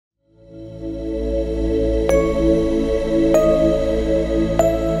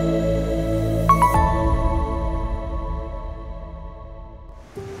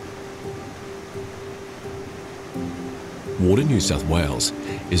South Wales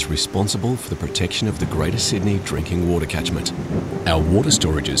is responsible for the protection of the Greater Sydney drinking water catchment. Our water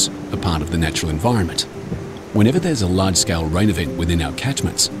storages are part of the natural environment. Whenever there's a large-scale rain event within our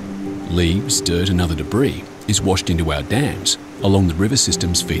catchments, leaves, dirt and other debris is washed into our dams along the river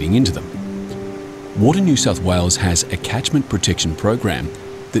systems feeding into them. Water New South Wales has a catchment protection program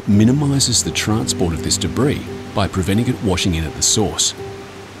that minimises the transport of this debris by preventing it washing in at the source.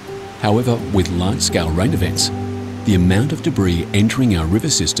 However, with large-scale rain events, the amount of debris entering our river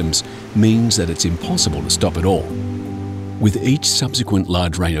systems means that it's impossible to stop it all. With each subsequent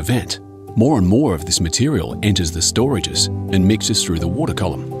large rain event, more and more of this material enters the storages and mixes through the water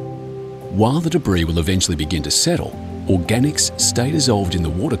column. While the debris will eventually begin to settle, organics stay dissolved in the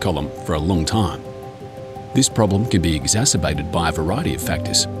water column for a long time. This problem can be exacerbated by a variety of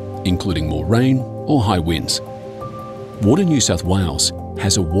factors, including more rain or high winds. Water New South Wales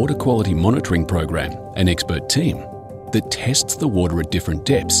has a water quality monitoring program and expert team that tests the water at different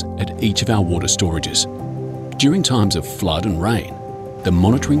depths at each of our water storages. During times of flood and rain, the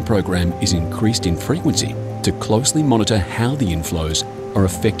monitoring program is increased in frequency to closely monitor how the inflows are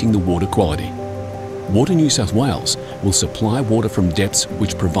affecting the water quality. Water New South Wales will supply water from depths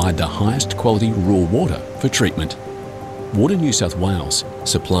which provide the highest quality raw water for treatment. Water New South Wales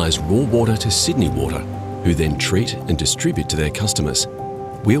supplies raw water to Sydney Water, who then treat and distribute to their customers.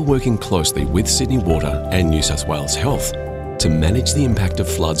 We are working closely with Sydney Water and New South Wales Health to manage the impact of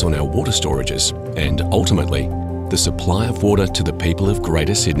floods on our water storages and, ultimately, the supply of water to the people of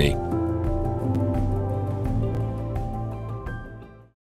Greater Sydney.